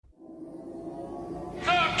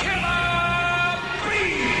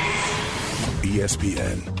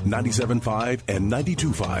ESPN 97.5 and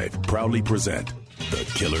 92.5 proudly present the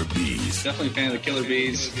Killer Bees. Definitely a fan of the Killer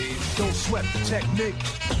Bees. Don't sweat the technique.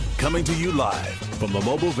 Coming to you live from the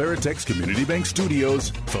Mobile Veritex Community Bank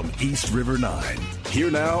Studios from East River 9. Here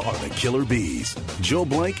now are the Killer Bees, Joe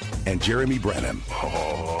Blank and Jeremy Branham.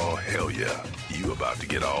 Oh, hell yeah. You about to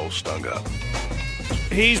get all stung up.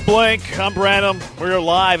 He's Blank. I'm Branham. We're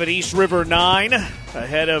live at East River 9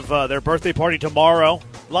 ahead of their birthday party tomorrow.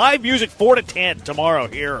 Live music 4 to 10 tomorrow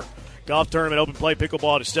here. Golf tournament, open play,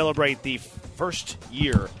 pickleball to celebrate the first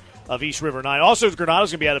year of East River 9. Also,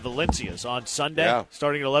 Granada's going to be out of Valencia's on Sunday,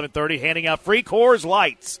 starting at 11:30, handing out free Coors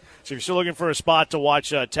Lights. So if you're still looking for a spot to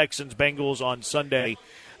watch Texans Bengals on Sunday,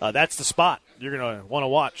 that's the spot you're going to want to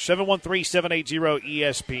watch.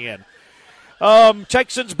 713-780-ESPN.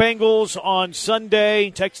 Texans Bengals on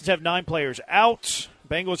Sunday. Texans have 9 players out.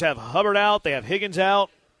 Bengals have Hubbard out. They have Higgins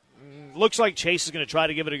out. Looks like Chase is going to try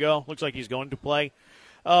to give it a go. Looks like he's going to play.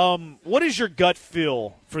 What is your gut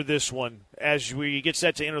feel for this one as we get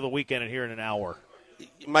set to enter the weekend and here in an hour?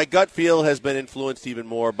 My gut feel has been influenced even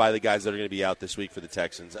more by the guys that are going to be out this week for the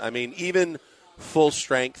Texans. I mean, even full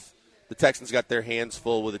strength, the Texans got their hands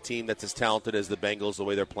full with a team that's as talented as the Bengals the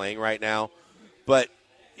way they're playing right now. But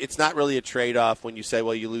it's not really a trade-off when you say,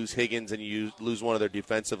 well, you lose Higgins and you lose one of their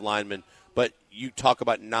defensive linemen. But you talk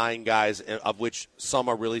about 9 guys, of which some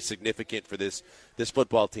are really significant for this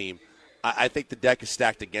football team. I think the deck is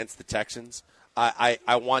stacked against the Texans. I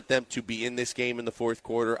want them to be in this game in the fourth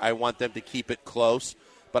quarter. I want them to keep it close.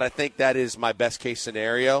 But I think that is my best-case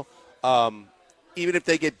scenario. Even if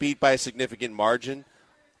they get beat by a significant margin,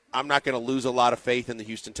 I'm not going to lose a lot of faith in the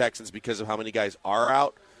Houston Texans because of how many guys are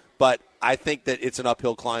out. But I think that it's an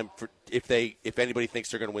uphill climb for if anybody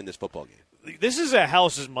thinks they're going to win this football game. This is a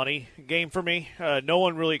house's money game for me. No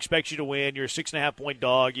one really expects you to win. You're a 6.5-point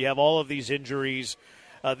dog. You have all of these injuries.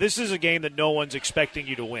 This is a game that no one's expecting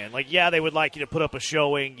you to win. Like, yeah, they would like you to put up a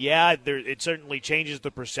showing. Yeah, it certainly changes the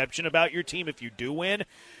perception about your team if you do win.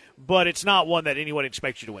 But it's not one that anyone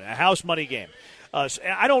expects you to win. A house money game. So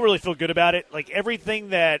I don't really feel good about it. Like, everything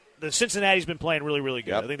that the Cincinnati's been playing really, really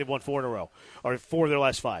good. Yep. I think they've won 4 in a row, or 4 of their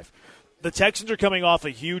last 5. The Texans are coming off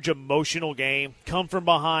a huge emotional game,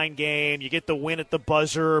 come-from-behind game. You get the win at the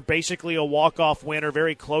buzzer, basically a walk-off win or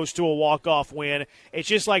very close to a walk-off win. It's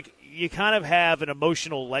just like you kind of have an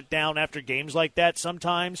emotional letdown after games like that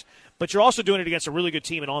sometimes, but you're also doing it against a really good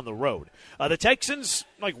team and on the road. The Texans,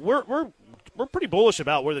 like we're pretty bullish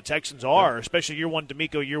about where the Texans are, especially year 1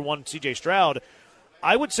 D'Amico, year 1 C.J. Stroud.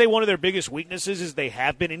 I would say one of their biggest weaknesses is they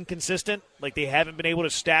have been inconsistent. Like, they haven't been able to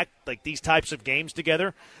stack, like, these types of games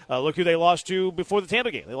together. Look who they lost to before the Tampa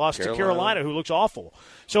game. They lost to Carolina, who looks awful.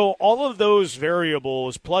 So all of those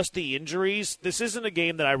variables plus the injuries, this isn't a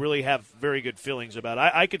game that I really have very good feelings about.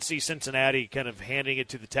 I could see Cincinnati kind of handing it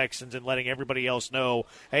to the Texans and letting everybody else know,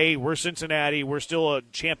 hey, we're Cincinnati. We're still a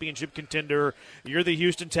championship contender. You're the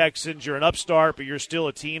Houston Texans. You're an upstart, but you're still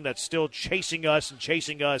a team that's still chasing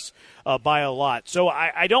us by a lot. So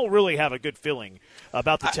I don't really have a good feeling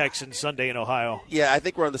about the Texans Sunday in Ohio. Yeah, I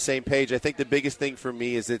think we're on the same page. I think the biggest thing for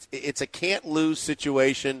me is it's a can't-lose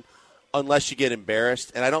situation unless you get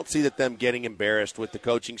embarrassed. And I don't see that them getting embarrassed with the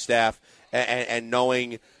coaching staff and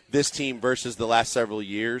knowing this team versus the last several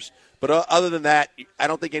years. But other than that, I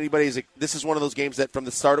don't think this is one of those games that from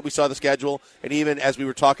the start we saw the schedule, and even as we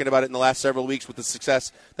were talking about it in the last several weeks with the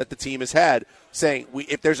success that the team has had, saying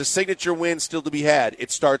if there's a signature win still to be had, it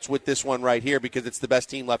starts with this one right here because it's the best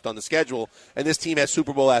team left on the schedule, and this team has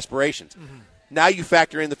Super Bowl aspirations. Mm-hmm. Now you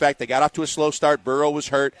factor in the fact they got off to a slow start. Burrow was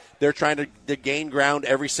hurt. They're trying to gain ground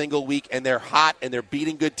every single week, and they're hot, and they're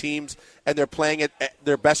beating good teams, and they're playing at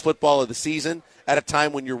their best football of the season at a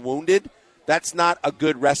time when you're wounded. That's not a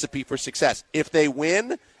good recipe for success. If they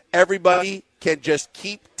win, everybody can just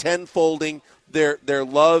keep tenfolding their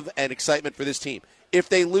love and excitement for this team. If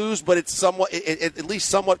they lose, but it's at least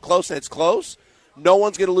somewhat close, and it's close, no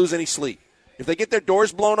one's going to lose any sleep. If they get their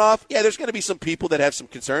doors blown off, yeah, there's going to be some people that have some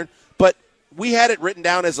concern. But we had it written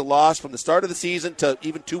down as a loss from the start of the season to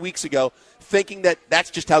even 2 weeks ago, thinking that that's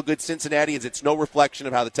just how good Cincinnati is. It's no reflection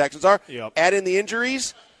of how the Texans are. Yep. Add in the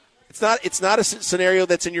injuries. It's not a scenario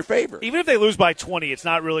that's in your favor. Even if they lose by 20, it's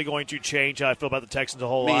not really going to change how I feel about the Texans a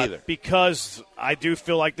whole lot. Either. Because I do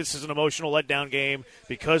feel like this is an emotional letdown game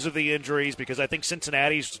because of the injuries, because I think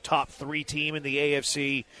Cincinnati's the top 3 team in the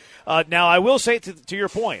AFC. Now, I will say to your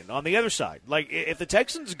point, on the other side, like if the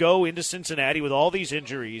Texans go into Cincinnati with all these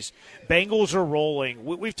injuries, Bengals are rolling.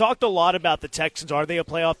 We've talked a lot about the Texans. Are they a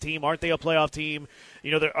playoff team? Aren't they a playoff team?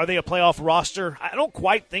 You know, are they a playoff roster? I don't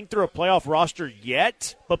quite think they're a playoff roster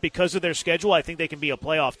yet, but because of their schedule, I think they can be a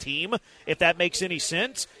playoff team, if that makes any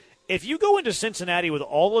sense. If you go into Cincinnati with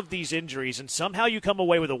all of these injuries and somehow you come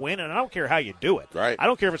away with a win, and I don't care how you do it. Right. I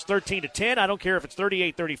don't care if it's 13-10. I don't care if it's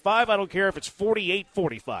 38-35. I don't care if it's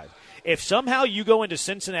 48-45. If somehow you go into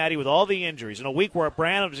Cincinnati with all the injuries in a week where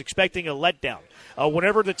Brown is expecting a letdown,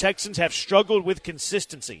 whenever the Texans have struggled with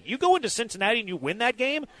consistency, you go into Cincinnati and you win that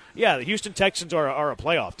game, yeah, the Houston Texans are a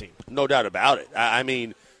playoff team. No doubt about it. I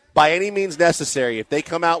mean, by any means necessary, if they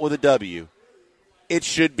come out with a W, it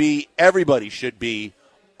should be, everybody should be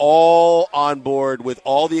all on board with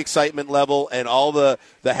all the excitement level and all the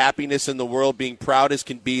happiness in the world, being proud as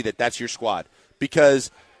can be that that's your squad. Because,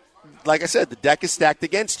 like I said, the deck is stacked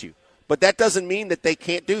against you. But that doesn't mean that they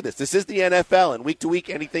can't do this. This is the NFL, and week to week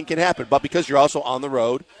anything can happen. But because you're also on the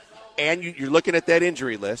road and you're looking at that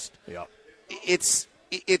injury list, it's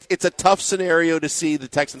a tough scenario to see the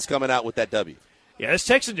Texans coming out with that W. Yeah, this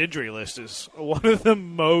Texans injury list is one of the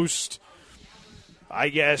most, I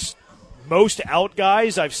guess, most out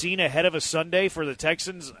guys I've seen ahead of a Sunday for the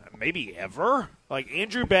Texans maybe ever. Like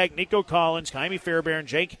Andrew Beck, Nico Collins, Jaime Fairbairn,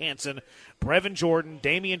 Jake Hansen, Brevin Jordan,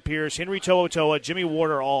 Damian Pierce, Henry To'oTo'o, Jimmy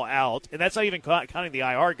Ward are all out. And that's not even counting the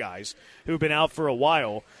IR guys who've been out for a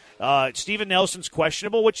while. Steven Nelson's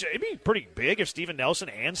questionable, which it'd be pretty big if Steven Nelson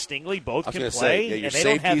and Stingley both can play, and they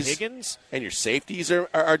don't have Higgins. And your safeties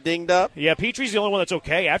are dinged up. Yeah, Petrie's the only one that's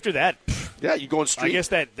okay. After that, yeah, you going straight. I guess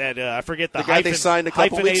that I forget the guy they signed a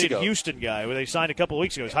couple weeks ago. Houston guy, where they signed a couple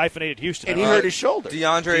weeks ago. It's hyphenated Houston, and he hurt his shoulder.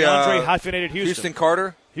 DeAndre hyphenated Houston. Houston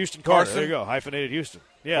Carter. Houston Carter. There you go. Hyphenated Houston.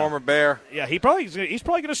 Yeah. Former Bear. Yeah, he's probably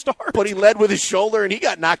going to start. But he led with his shoulder, and he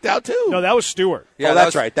got knocked out too. No, that was Stewart. Yeah,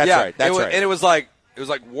 that's right. That's right. And it was like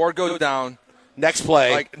Ward goes down. Next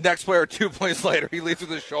play. Like, next play or 2 plays later, he leaves with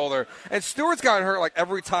his shoulder. And Stewart's gotten hurt, like,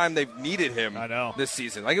 every time they've needed him this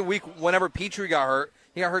season. Like, whenever Petrie got hurt,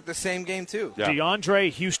 he got hurt the same game, too. Yeah. DeAndre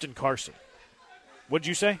Houston Carson. What'd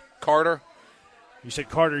you say? Carter. You said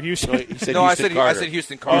Carter Houston? I said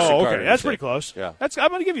Houston Carter. Oh, okay. That's pretty close. Yeah. I'm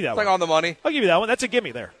going to give you that one. It's like on the money. I'll give you that one. That's a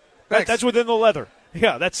gimme there. That's within the leather.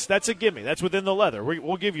 Yeah, that's a gimme. That's within the leather.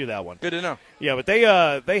 We'll give you that one. Good to know. Yeah, but they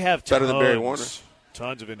have better than Barry Warner.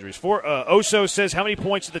 Tons of injuries. Oso says, how many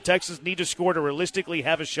points do the Texans need to score to realistically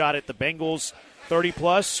have a shot at the Bengals?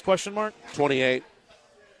 30-plus, question mark? 28.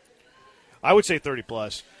 I would say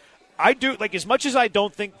 30-plus. I do, like, as much as I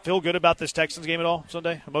don't feel good about this Texans game at all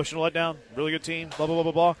Sunday, emotional letdown, really good team, blah, blah, blah,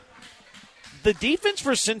 blah, blah. The defense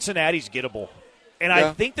for Cincinnati's gettable. And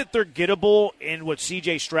I think that they're gettable in what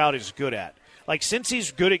C.J. Stroud is good at. Like, since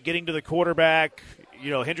he's good at getting to the quarterback,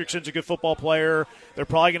 Hendrickson's a good football player. They're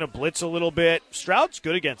probably going to blitz a little bit. Stroud's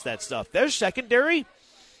good against that stuff. Their secondary,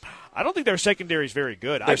 I don't think their secondary is very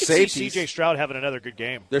good. I could see C.J. Stroud having another good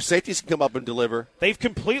game. Their safeties can come up and deliver. They've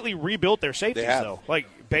completely rebuilt their safeties, though. Like,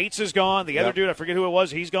 Bates is gone. The other dude, I forget who it was,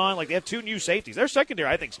 he's gone. Like, they have 2 new safeties. Their secondary,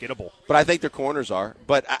 I think, is gettable. But I think their corners are.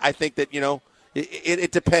 But I think that,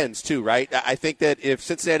 it depends, too, right? I think that if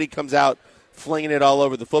Cincinnati comes out flinging it all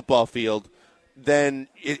over the football field, then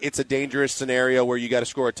it's a dangerous scenario where you got to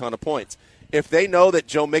score a ton of points. If they know that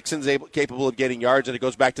Joe Mixon's capable of getting yards, and it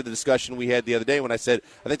goes back to the discussion we had the other day when I said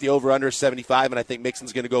I think the over-under is 75, and I think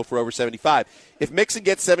Mixon's going to go for over 75. If Mixon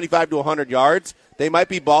gets 75 to 100 yards, they might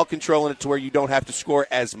be ball controlling it to where you don't have to score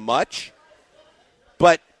as much.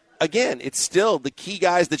 But, again, it's still the key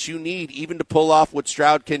guys that you need, even to pull off what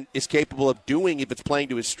Stroud is capable of doing if it's playing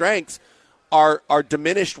to his strengths, are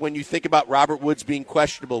diminished when you think about Robert Woods being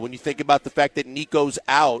questionable, when you think about the fact that Nico's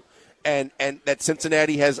out and that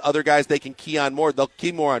Cincinnati has other guys they can key on more. They'll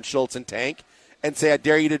key more on Schultz and Tank and say, I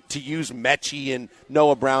dare you to use Mechie and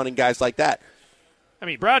Noah Brown and guys like that. I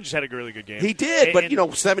mean, Brown just had a really good game. He did,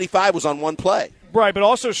 but 75 was on one play. Right, but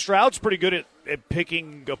also Stroud's pretty good at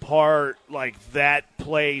picking apart, like, that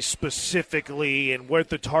play specifically and where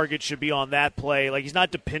the target should be on that play. Like, he's not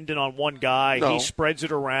dependent on one guy. No. He spreads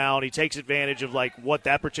it around. He takes advantage of, like, what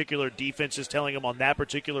that particular defense is telling him on that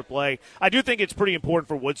particular play. I do think it's pretty important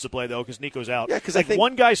for Woods to play, though, because Nico's out. Yeah, because like, I think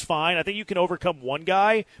one guy's fine. I think you can overcome one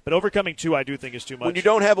guy, but overcoming 2 I do think is too much. When you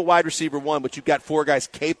don't have a wide receiver 1, but you've got 4 guys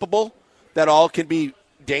capable that all can be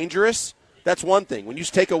dangerous, that's one thing. When you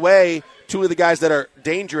take away 2 of the guys that are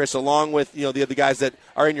dangerous along with the other guys that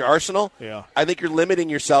are in your arsenal, I think you're limiting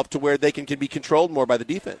yourself to where they can be controlled more by the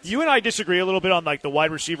defense. You and I disagree a little bit on, like, the wide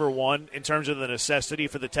receiver 1 in terms of the necessity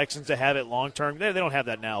for the Texans to have it long term. They don't have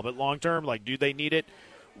that now, but long term, like, do they need it?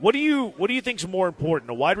 What do you think is more important,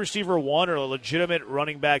 a wide receiver 1 or a legitimate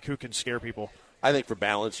running back who can scare people? I think for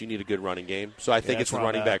balance, you need a good running game. So I think it's the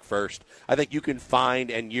running back first. I think you can find,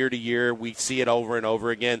 and year to year, we see it over and over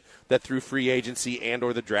again, that through free agency and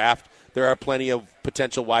or the draft, there are plenty of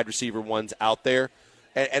potential wide receiver 1s out there.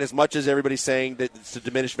 And as much as everybody's saying that it's a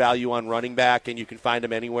diminished value on running back and you can find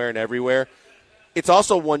them anywhere and everywhere, it's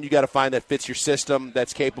also one you got to find that fits your system,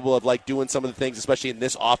 that's capable of like doing some of the things, especially in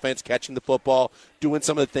this offense, catching the football, doing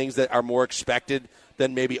some of the things that are more expected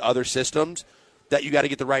than maybe other systems. That you got to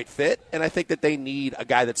get the right fit, and I think that they need a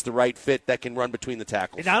guy that's the right fit that can run between the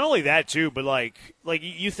tackles. And not only that, too, but like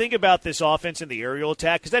you think about this offense and the aerial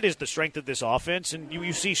attack, because that is the strength of this offense, and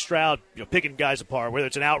you see Stroud picking guys apart, whether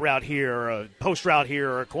it's an out route here or a post route here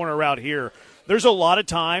or a corner route here. There's a lot of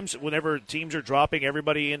times whenever teams are dropping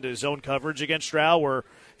everybody into zone coverage against Stroud where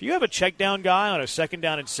if you have a check down guy on a 2nd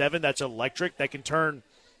down and 7 that's electric, that can turn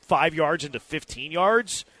 5 yards into 15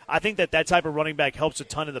 yards, I think that type of running back helps a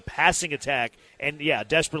ton in the passing attack. And, yeah,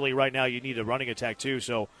 desperately right now you need a running attack too.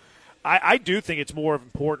 So I do think it's more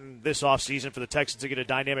important this offseason for the Texans to get a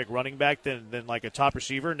dynamic running back than like a top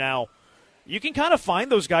receiver. Now, you can kind of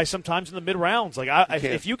find those guys sometimes in the mid-rounds. Like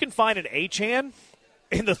if you can find an Achane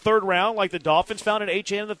in the 3rd round, like the Dolphins found an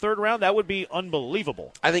Achane in the 3rd round, that would be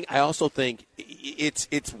unbelievable. I also think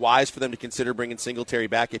it's wise for them to consider bringing Singletary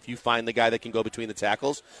back if you find the guy that can go between the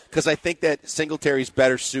tackles, because I think that Singletary's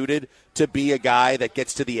better suited to be a guy that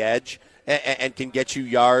gets to the edge and can get you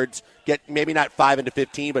yards, get maybe not 5 into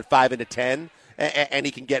 15, but 5 into 10, and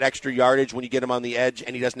he can get extra yardage when you get him on the edge,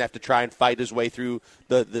 and he doesn't have to try and fight his way through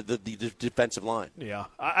the defensive line. Yeah,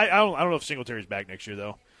 I don't know if Singletary's back next year,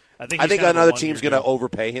 though. I think another team's going to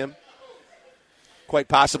overpay him, quite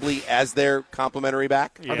possibly as their complimentary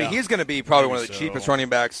back. Yeah. I mean, he's going to be probably one of the cheapest running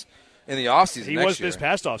backs in the offseason. He was this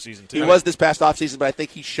past offseason, too. He was this past offseason, but I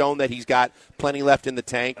think he's shown that he's got plenty left in the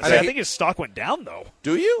tank. I think his stock went down, though.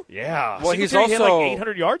 Do you? Yeah. Well, he's also had like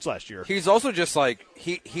 800 yards last year. He's also just like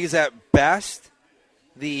he's at best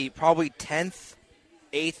the probably 10th,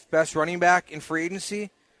 8th best running back in free agency. I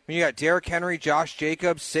mean, you got Derrick Henry, Josh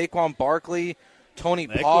Jacobs, Saquon Barkley, Tony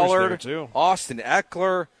Pollard, Austin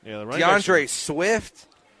Eckler, DeAndre Swift.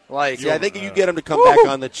 I think if you get him to come back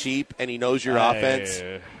on the cheap and he knows your offense,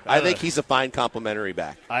 I think he's a fine complimentary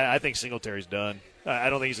back. I think Singletary's done. I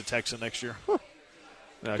don't think he's a Texan next year.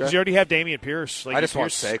 Because you already have Dameon Pierce. I just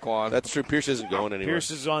want Saquon. That's true. Pierce isn't going anywhere.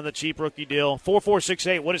 Pierce is on the cheap rookie deal.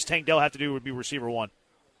 4.468. What does Tank Dell have to do to be receiver 1?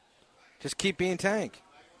 Just keep being Tank.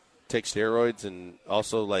 Take steroids and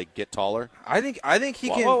also get taller. I think he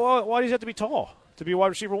can. Why does he have to be tall to be a wide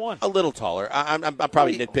receiver 1? A little taller. I'm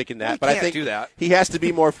probably nitpicking that, but I think do that. He has to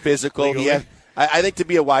be more physical. I think to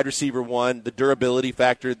be a wide receiver 1, the durability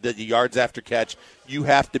factor, the yards after catch, you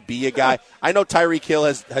have to be a guy. I know Tyreek Hill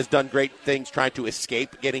has done great things trying to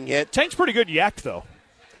escape getting hit. Tank's pretty good yak, though.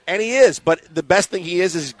 And he is, but the best thing he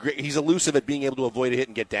is he's elusive at being able to avoid a hit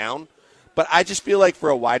and get down. But I just feel like for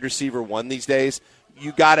a wide receiver 1 these days,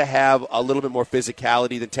 you got to have a little bit more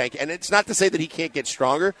physicality than Tank. And it's not to say that he can't get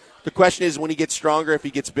stronger. The question is, when he gets stronger, if he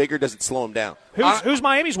gets bigger, does it slow him down? Who's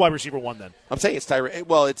Miami's wide receiver 1 then? I'm saying it's Tyreek.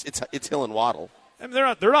 Well, it's Hill and Waddle. I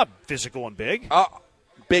mean, they're not physical and big.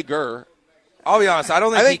 Bigger. I'll be honest. I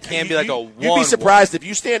don't think he can be like a 1. You'd be surprised if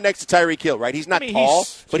you stand next to Tyreek Hill, right? He's not tall,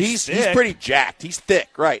 but he's pretty jacked. He's thick,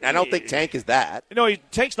 right? And I don't think Tank is that. No,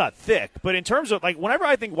 Tank's not thick. But in terms of, whenever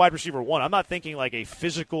I think wide receiver 1, I'm not thinking like a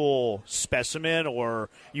physical specimen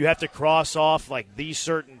or you have to cross off these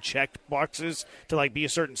certain check boxes to be a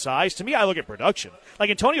certain size. To me, I look at production.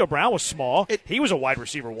 Antonio Brown was small. He was a wide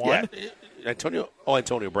receiver 1. Yeah.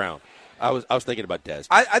 Antonio Brown. I was thinking about Dez.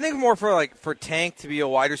 I think more for Tank to be a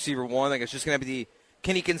wide receiver 1, it's just going to be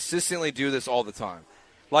can he consistently do this all the time?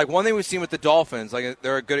 One thing we've seen with the Dolphins,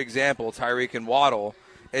 they're a good example, Tyreek and Waddle,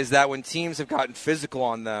 is that when teams have gotten physical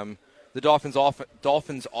on them, the Dolphins'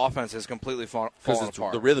 offense has completely fallen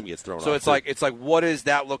apart. The rhythm gets thrown off. So it's what does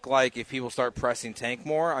that look like if people start pressing Tank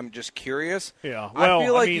more? I'm just curious. Yeah,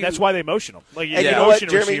 well, I mean that's why they motion him. You motion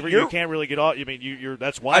a receiver, you can't really get off. I mean, you're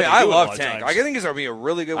that's why. I love Tank. I think he's going to be a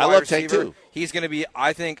really good wide receiver. Tank too. He's going to be,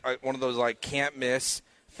 I think, one of those can't miss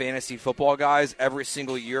fantasy football guys every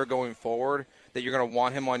single year going forward that you're going to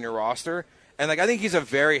want him on your roster. And, I think he's a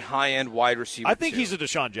very high-end wide receiver, I think he's a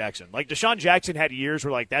Deshaun Jackson. Deshaun Jackson had years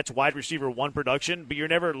where, that's wide receiver 1 production, but you're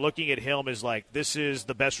never looking at him as, this is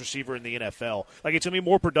the best receiver in the NFL. It's going to be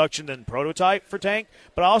more production than prototype for Tank,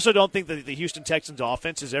 but I also don't think that the Houston Texans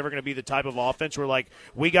offense is ever going to be the type of offense where,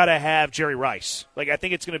 we got to have Jerry Rice. I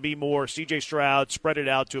think it's going to be more C.J. Stroud, spread it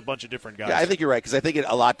out to a bunch of different guys. Yeah, I think you're right, because I think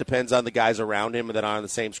a lot depends on the guys around him that are on the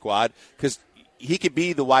same squad, because he could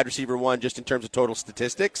be the wide receiver 1 just in terms of total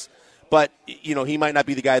statistics. But, he might not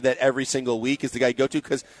be the guy that every single week is the guy you go to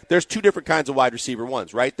because there's two different kinds of wide receiver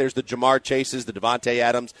ones, right? There's the Jamar Chases, the Devontae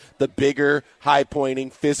Adams, the bigger,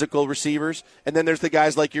 high-pointing, physical receivers. And then there's the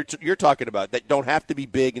guys like you're talking about that don't have to be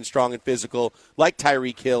big and strong and physical, like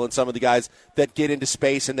Tyreek Hill and some of the guys that get into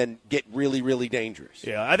space and then get really, really dangerous.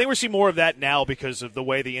 Yeah, I think we're seeing more of that now because of the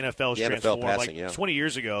way the NFL's transformed. Passing, 20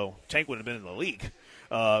 years ago, Tank would have been in the league.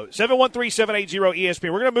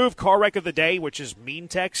 713-780-ESPN. We're going to move car wreck of the day, which is mean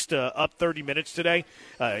text, up 30 minutes today.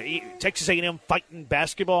 Texas A&M fighting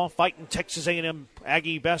basketball, fighting Texas A&M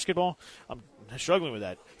Aggie basketball. I'm struggling with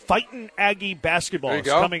that. Fighting Aggie basketball is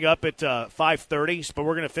coming up at 5:30, but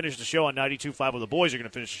we're going to finish the show on 92.5. Well, the boys are going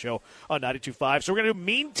to finish the show on 92.5. So we're going to do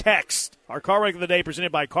mean text, our car wreck of the day,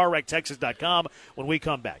 presented by CarWreckTexas.com when we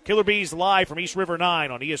come back. Killer Bees live from East River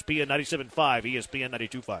 9 on ESPN 97.5, ESPN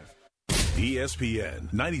 92.5. ESPN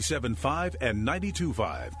 97.5 and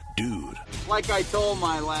 92.5. Dude. Like I told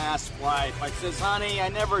my last wife, I says, honey, I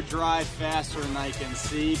never drive faster than I can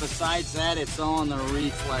see. Besides that, it's all in the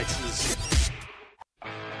reflexes.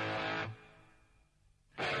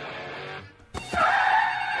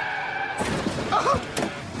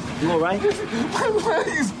 You all right? My leg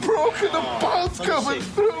is broken. The bone's coming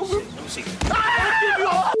through. Let me see.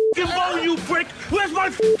 I'll give you a f***ing you prick. Where's my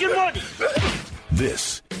f***ing money?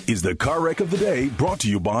 This is the Car Wreck of the Day, brought to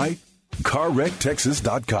you by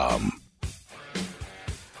CarWreckTexas.com.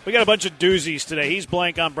 We got a bunch of doozies today. He's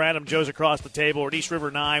blank on Branham. Joe's across the table at East River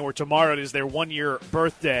 9, where tomorrow is their one-year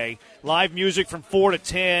birthday. Live music from 4 to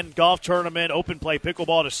 10, golf tournament, open play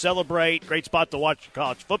pickleball to celebrate. Great spot to watch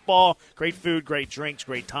college football. Great food, great drinks,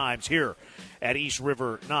 great times here at East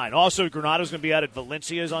River 9. Also, Granada's going to be out at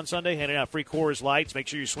Valencia's on Sunday, handing out free Coors Lights. Make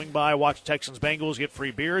sure you swing by, watch Texans Bengals, get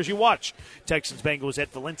free beer as you watch Texans Bengals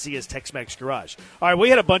at Valencia's Tex-Mex Garage. All right, we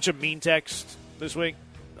had a bunch of mean texts this week.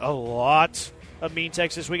 A lot of mean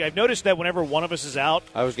texts this week. I've noticed that whenever one of us is out,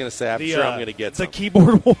 I was going to say, I'm sure I'm going to get the some.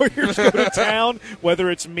 keyboard warriors go to town,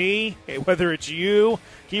 whether it's me, whether it's you.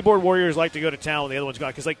 Keyboard warriors like to go to town when the other one's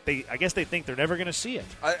gone because, I guess they think they're never going to see it.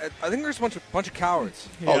 I think there's a bunch of cowards.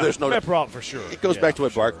 Yeah, there's no problem for sure. It goes back to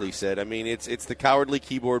what Barkley said. I mean, it's the cowardly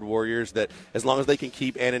keyboard warriors that, as long as they can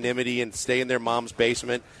keep anonymity and stay in their mom's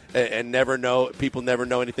basement and people never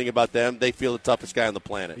know anything about them, they feel the toughest guy on the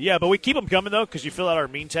planet. Yeah, but we keep them coming though because you fill out our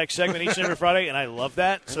mean text segment each and every Friday, and I love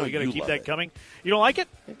that. So you got to keep that coming. You don't like it?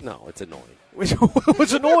 No, it's annoying.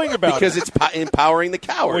 What's annoying about because it? Because it's empowering the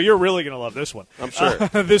coward. Well, you're really going to love this one. I'm sure.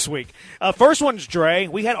 This week. First one's Dre.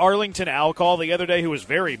 We had Arlington Al call the other day who was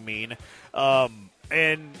very mean.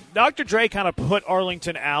 And Dr. Dre kind of put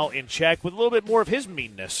Arlington Al in check with a little bit more of his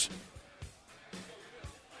meanness.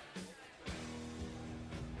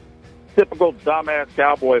 Typical dumbass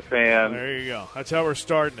Cowboy fan. There you go. That's how we're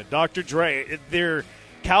starting it. Dr. Dre, they're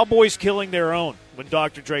Cowboys killing their own when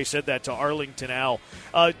Dr. Dre said that to Arlington Al.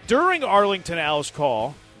 During Arlington Al's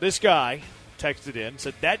call, this guy texted in,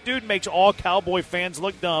 said, that dude makes all Cowboy fans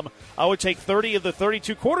look dumb. I would take 30 of the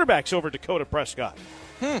 32 quarterbacks over Dakota Prescott,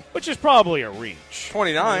 which is probably a reach.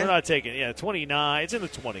 29. We're not taking, 29. It's in the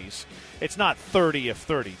 20s. It's not 30 of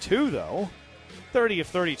 32, though. 30 of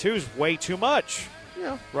 32 is way too much.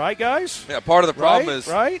 Yeah. Right, guys? Yeah, part of the problem is,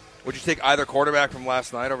 right? Would you take either quarterback from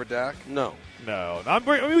last night over Dak? No.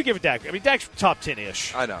 We give it Dak. I mean, Dak's top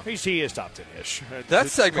 10-ish. I know. He is top 10-ish. That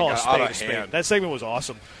segment got out of hand. That segment was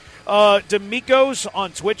awesome. D'Amico's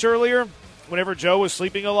on Twitch earlier, whenever Joe was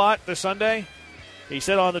sleeping a lot this Sunday, he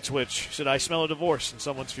said on the Twitch, I smell a divorce in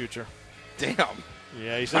someone's future. Damn.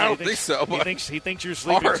 Yeah, he said I don't think so. He thinks you're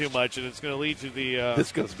sleeping harsh. too much, and it's going to lead to the.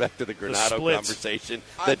 This goes back to the Granado conversation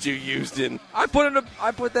that you used in. I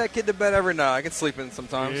put that kid to bed every night. I can sleep in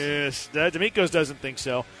sometimes. Yes, D'Amico's doesn't think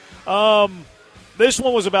so. This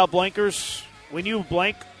one was about blankers. We knew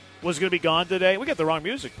blank was going to be gone today. We got the wrong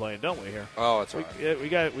music playing, don't we? Here. Oh, that's right.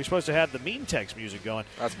 We're supposed to have the mean text music going.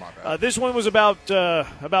 That's my bad. This one was about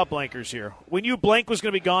blankers here. We knew blank was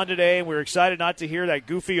going to be gone today, and we were excited not to hear that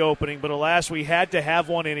goofy opening. But alas, we had to have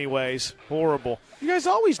one anyways. Horrible. You guys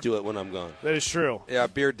always do it when I'm gone. That is true. Yeah,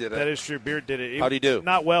 Beard did it. That is true. Beard did it. How'd he do?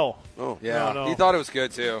 Not well. Oh, yeah. No. He thought it was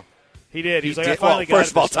good too. He did. He's like, did. I finally got it.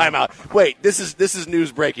 First of all, time out. Wait, this is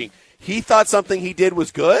news breaking. He thought something he did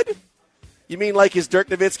was good? You mean like his Dirk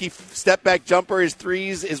Nowitzki step back jumper, his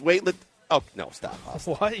threes, his weightlifting? Oh, no, stop.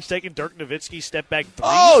 What? He's taking Dirk Nowitzki step back threes?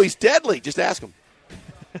 Oh, he's deadly. Just ask him.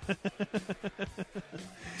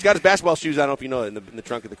 He's got his basketball shoes, I don't know if you know, in the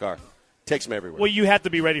trunk of the car. Takes him everywhere. Well, you have to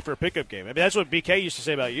be ready for a pickup game. I mean, that's what BK used to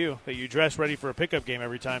say about you, that you dress ready for a pickup game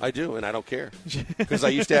every time. I do, and I don't care. Because I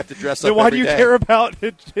used to have to dress up Then why every do you day. care about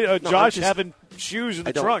Josh having shoes in the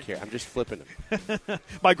I don't trunk. care. I'm just flipping them.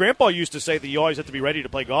 My grandpa used to say that you always have to be ready to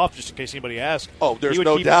play golf just in case anybody asks. Oh, there's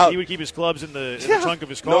no doubt. He would keep his clubs in the trunk of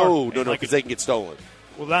his car. No, because they can get stolen.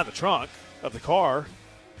 Well, not in the trunk of the car.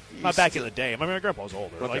 Not back in the day. I mean, my grandpa was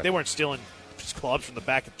older. Okay. Like, they weren't stealing clubs from the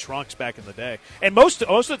back of trunks back in the day. And most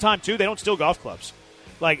of the time, too, they don't steal golf clubs.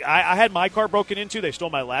 Like, I had my car broken into. They stole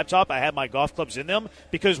my laptop. I had my golf clubs in them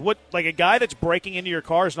because a guy that's breaking into your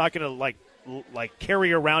car is not going to, like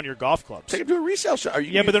carry around your golf clubs. Take them to a resale shop.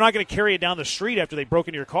 But they're not going to carry it down the street after they broke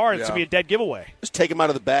into your car. It's going to be a dead giveaway. Just take them out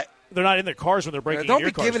of the back. They're not in their cars when they're breaking into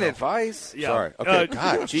your cars. Don't be giving advice. Yeah. Sorry. Okay,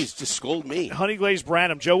 God, jeez, just scold me. Honey Glazed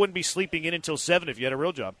Branham. Joe wouldn't be sleeping in until 7 if you had a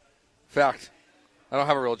real job. Fact. I don't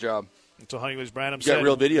have a real job. So Honey Glazed Branham said. You got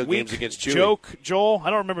real video games against Chewy. Joke, Joel.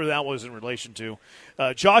 I don't remember who that was in relation to.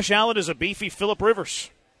 Josh Allen is a beefy Phillip Rivers.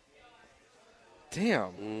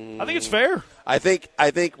 Damn. I think it's fair. I think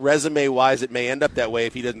resume-wise it may end up that way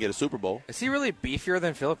if he doesn't get a Super Bowl. Is he really beefier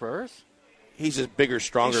than Phillip Rivers? He's a bigger,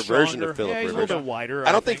 stronger version of Phillip Rivers. He's a little bit wider.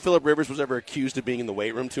 I don't think Phillip Rivers was ever accused of being in the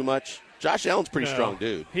weight room too much. Josh Allen's a pretty strong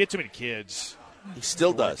dude. He had too many kids. He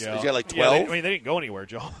still does. He's got like 12. They didn't go anywhere,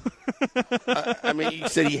 Joe. I mean, you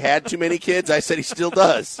said he had too many kids. I said he still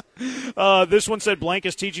does. This one said Blank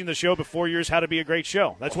is teaching the show before yours how to be a great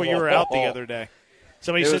show. That's what you were out the other day.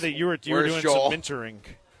 Somebody said that you were doing Joel? some mentoring.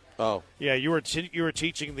 Oh, yeah, you were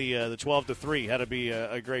teaching the 12 to 3 how to be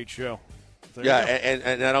a great show.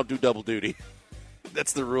 And I don't do double duty.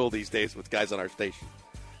 That's the rule these days with guys on our station.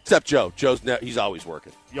 Except Joe. He's always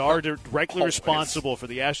working. You are directly responsible for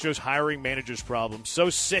the Astros hiring managers problem. So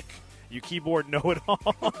sick, you keyboard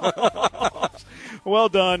know-it-all. Well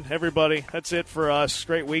done, everybody. That's it for us.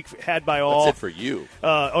 Great week had by all. That's it for you.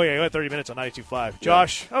 You had 30 minutes on 92.5.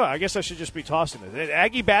 Josh, I guess I should just be tossing it.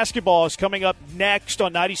 Aggie basketball is coming up next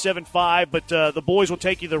on 97.5, but the boys will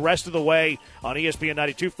take you the rest of the way on ESPN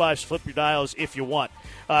 92.5. So flip your dials if you want.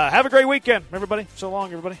 Have a great weekend, everybody. So long,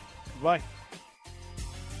 everybody. Bye.